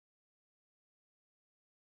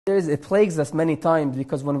It plagues us many times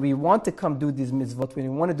because when we want to come do these mitzvot, when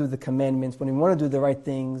we want to do the commandments, when we want to do the right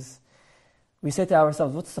things, we say to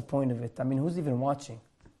ourselves, what's the point of it? I mean, who's even watching?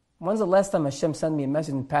 When's the last time Hashem sent me a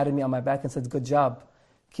message and patted me on my back and said, good job,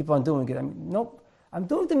 keep on doing it? I mean, nope. I'm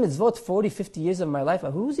doing the mitzvot 40, 50 years of my life.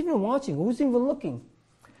 Who's even watching? Who's even looking?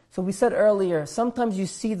 So we said earlier, sometimes you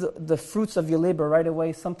see the fruits of your labor right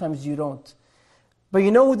away, sometimes you don't. But you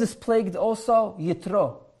know who this plagued also?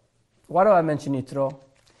 Yitro. Why do I mention Yitro?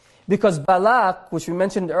 Because Balak, which we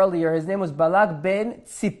mentioned earlier, his name was Balak ben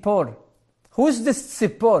Tzipor. Who's this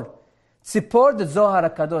Tzipor? Tzipor, the Zohar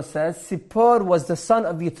HaKadosh says, Tzipor was the son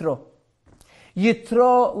of Yitro.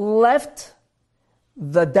 Yitro left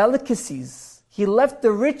the delicacies. He left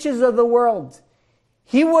the riches of the world.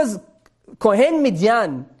 He was Kohen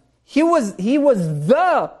Midian. He was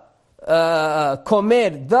the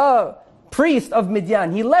Komer, the priest of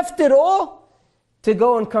Midian. He left it all to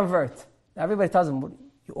go and convert. Now everybody tells him,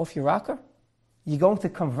 you off your rocker? You're going to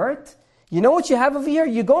convert? You know what you have over here?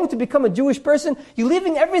 You're going to become a Jewish person. You're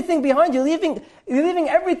leaving everything behind. You're leaving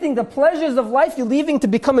everything, the pleasures of life, you're leaving to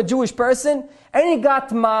become a Jewish person. And he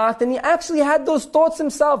got mocked, and he actually had those thoughts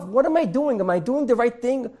himself. What am I doing? Am I doing the right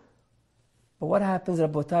thing? But what happens,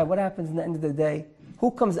 Rabotai? What happens in the end of the day?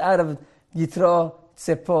 Who comes out of Yitro?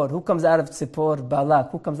 Tzipor. Who comes out of Tzipor?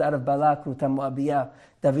 Balak. Who comes out of Balak? Ruth HaMoabiyah.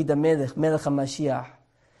 David HaMelech. Melech HaMashiach.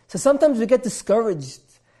 So sometimes we get discouraged.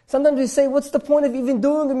 Sometimes we say, what's the point of even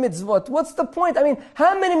doing a mitzvot? What's the point? I mean,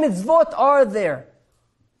 how many mitzvot are there?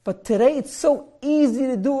 But today it's so easy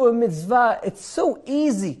to do a mitzvah. It's so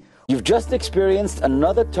easy. You've just experienced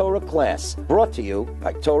another Torah class brought to you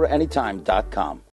by TorahAnytime.com.